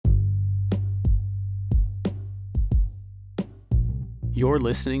You're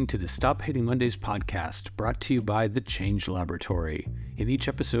listening to the Stop Hating Mondays podcast, brought to you by The Change Laboratory. In each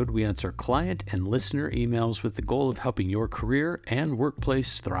episode, we answer client and listener emails with the goal of helping your career and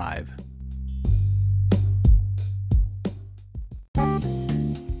workplace thrive.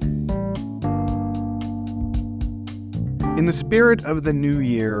 In the spirit of the new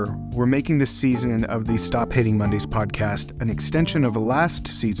year, we're making this season of the Stop Hating Mondays podcast an extension of last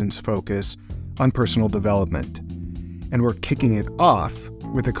season's focus on personal development. And we're kicking it off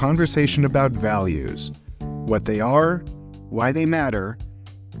with a conversation about values, what they are, why they matter,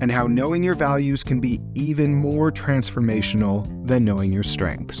 and how knowing your values can be even more transformational than knowing your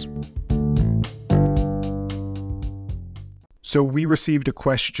strengths. So we received a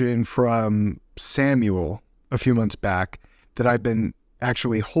question from Samuel a few months back that I've been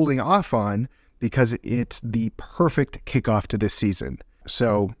actually holding off on because it's the perfect kickoff to this season.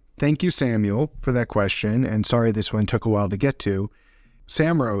 So thank you, Samuel, for that question, and sorry this one took a while to get to.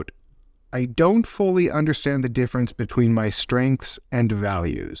 Sam wrote, I don't fully understand the difference between my strengths and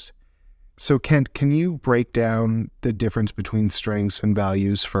values. So Kent, can you break down the difference between strengths and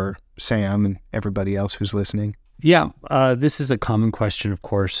values for Sam and everybody else who's listening? Yeah, this is a common question, of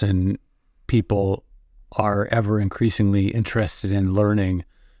course, and people are ever increasingly interested in learning,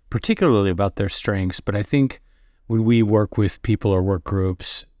 particularly about their strengths. But I think when we work with people or work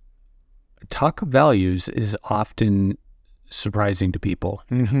groups, talk of values is often surprising to people.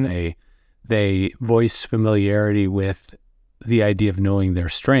 Mm-hmm. They voice familiarity with the idea of knowing their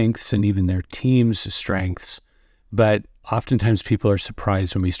strengths and even their team's strengths, but oftentimes people are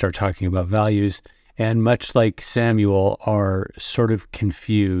surprised when we start talking about values, and much like Samuel, are sort of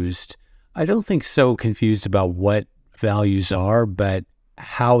confused. I don't think so confused about what values are, but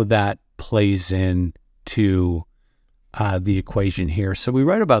how that plays in to the equation here. So we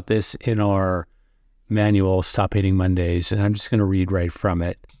write about this in our manual, Stop Hating Mondays, and I'm just going to read right from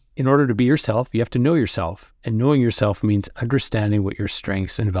it. In order to be yourself, you have to know yourself, and knowing yourself means understanding what your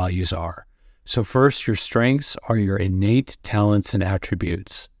strengths and values are. So first, your strengths are your innate talents and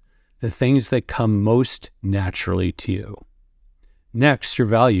attributes, the things that come most naturally to you. Next, your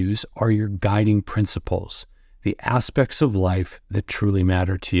values are your guiding principles, the aspects of life that truly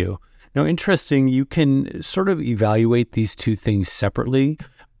matter to you. Now, interesting, you can sort of evaluate these two things separately,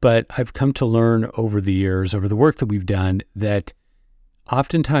 but I've come to learn over the years, over the work that we've done, that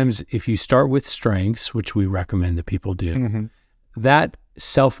oftentimes if you start with strengths, which we recommend that people do, Mm-hmm. that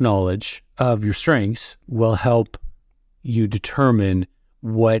self-knowledge of your strengths will help you determine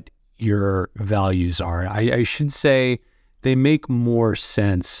what your values are. I should say they make more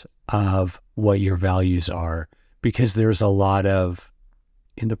sense of what your values are, because there's a lot of,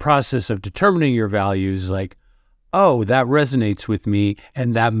 in the process of determining your values, like, oh, that resonates with me,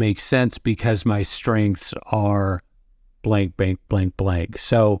 and that makes sense because my strengths are blank, blank, blank, blank.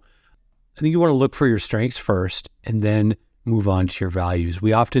 So I think you want to look for your strengths first and then move on to your values.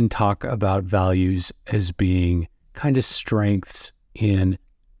 We often talk about values as being kind of strengths in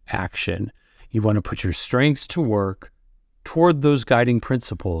action. You want to put your strengths to work toward those guiding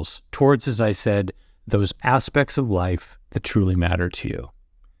principles, towards, as I said, those aspects of life that truly matter to you.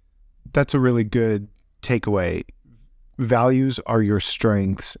 That's a really good takeaway. Values are your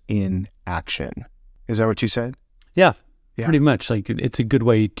strengths in action. Is that what you said? Yeah, Yeah. pretty much. Like, it's a good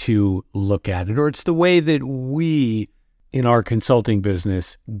way to look at it, or it's the way that we in our consulting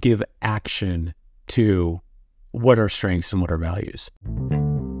business give action to what are strengths and what are values.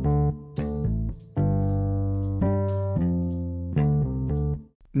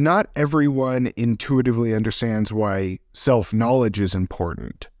 Not everyone intuitively understands why self-knowledge is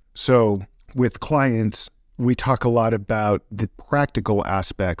important. So with clients, we talk a lot about the practical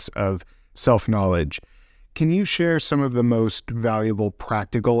aspects of self-knowledge. Can you share some of the most valuable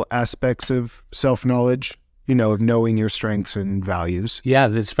practical aspects of self-knowledge, of knowing your strengths and values? Yeah,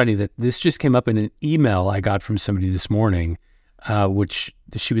 it's funny that this just came up in an email I got from somebody this morning, which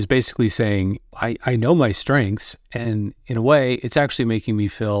she was basically saying, I know my strengths, and in a way, it's actually making me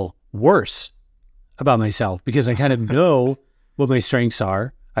feel worse about myself because I kind of know what my strengths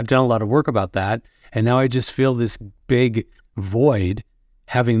are. I've done a lot of work about that, and now I just feel this big void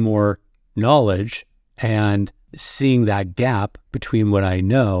having more knowledge and seeing that gap between what I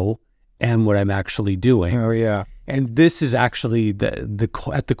know and what I'm actually doing. Oh, yeah. And this is actually at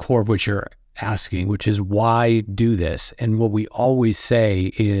the core of what you're asking, which is why do this? And what we always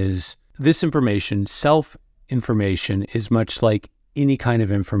say is this information, self-information, is much like any kind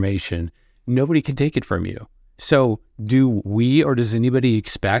of information. Nobody can take it from you. So do we, or does anybody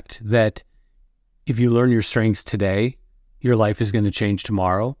expect that if you learn your strengths today, your life is going to change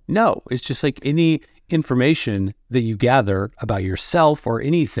tomorrow? No, it's just like any information that you gather about yourself or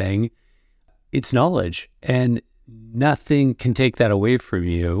anything. It's knowledge, and nothing can take that away from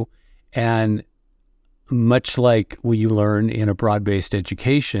you. And much like what you learn in a broad-based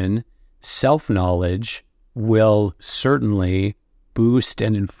education, self-knowledge will certainly boost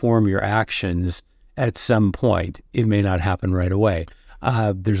and inform your actions at some point. It may not happen right away.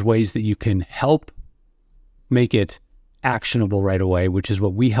 There's ways that you can help make it actionable right away, which is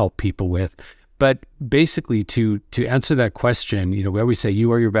what we help people with. But basically, to answer that question, we always say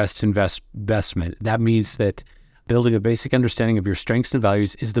you are your best investment. That means that building a basic understanding of your strengths and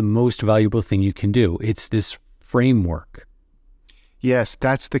values is the most valuable thing you can do. It's this framework. Yes,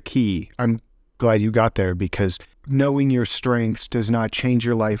 that's the key. I'm glad you got there, because knowing your strengths does not change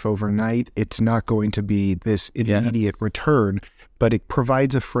your life overnight. It's not going to be this immediate return, but it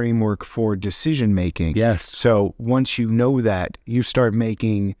provides a framework for decision making. Yes. So once you know that, you start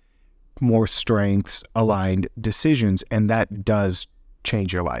making more strengths aligned decisions, and that does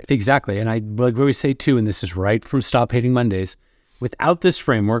change your life. Exactly. And I like what we say too, and this is right from Stop Hating Mondays, without this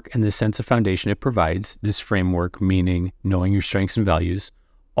framework and this sense of foundation it provides, this framework meaning knowing your strengths and values,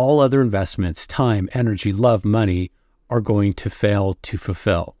 all other investments, time, energy, love, money, are going to fail to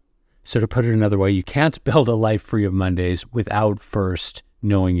fulfill. So to put it another way, you can't build a life free of Mondays without first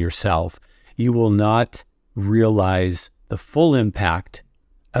knowing yourself. You will not realize the full impact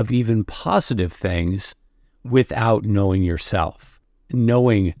of even positive things without knowing yourself.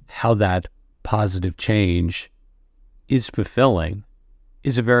 Knowing how that positive change is fulfilling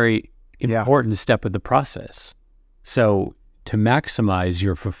is a very important step of the process. So to maximize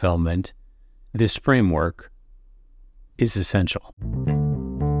your fulfillment, this framework is essential.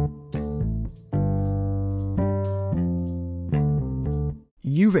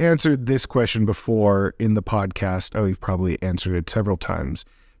 You've answered this question before in the podcast. Oh, you've probably answered it several times,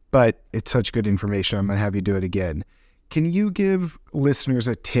 but it's such good information. I'm going to have you do it again. Can you give listeners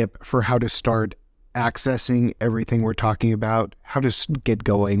a tip for how to start accessing everything we're talking about? How to get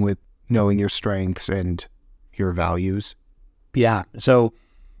going with knowing your strengths and your values? Yeah. So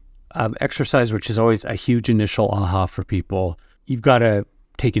exercise, which is always a huge initial aha for people, you've got to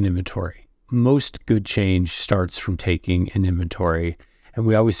take an inventory. Most good change starts from taking an inventory. And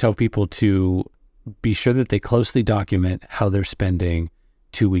we always tell people to be sure that they closely document how they're spending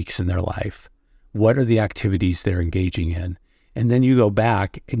 2 weeks in their life. What are the activities they're engaging in? And then you go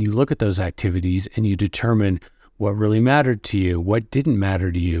back and you look at those activities and you determine what really mattered to you, what didn't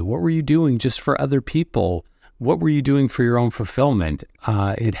matter to you, what were you doing just for other people, what were you doing for your own fulfillment?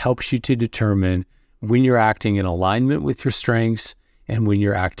 It helps you to determine when you're acting in alignment with your strengths and when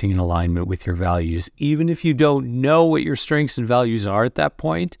you're acting in alignment with your values. Even if you don't know what your strengths and values are at that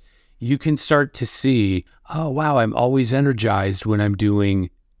point, you can start to see, oh, wow, I'm always energized when I'm doing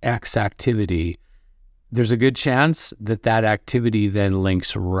X activity. There's a good chance that that activity then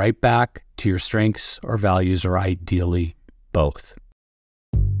links right back to your strengths or values, or ideally both.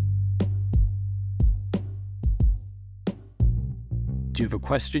 Do you have a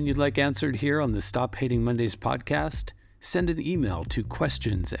question you'd like answered here on the Stop Hating Mondays podcast? Send an email to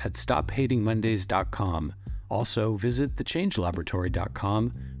questions@stophatingmondays.com. Also, visit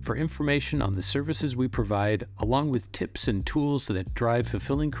thechangelaboratory.com for information on the services we provide, along with tips and tools that drive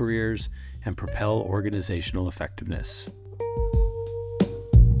fulfilling careers and propel organizational effectiveness.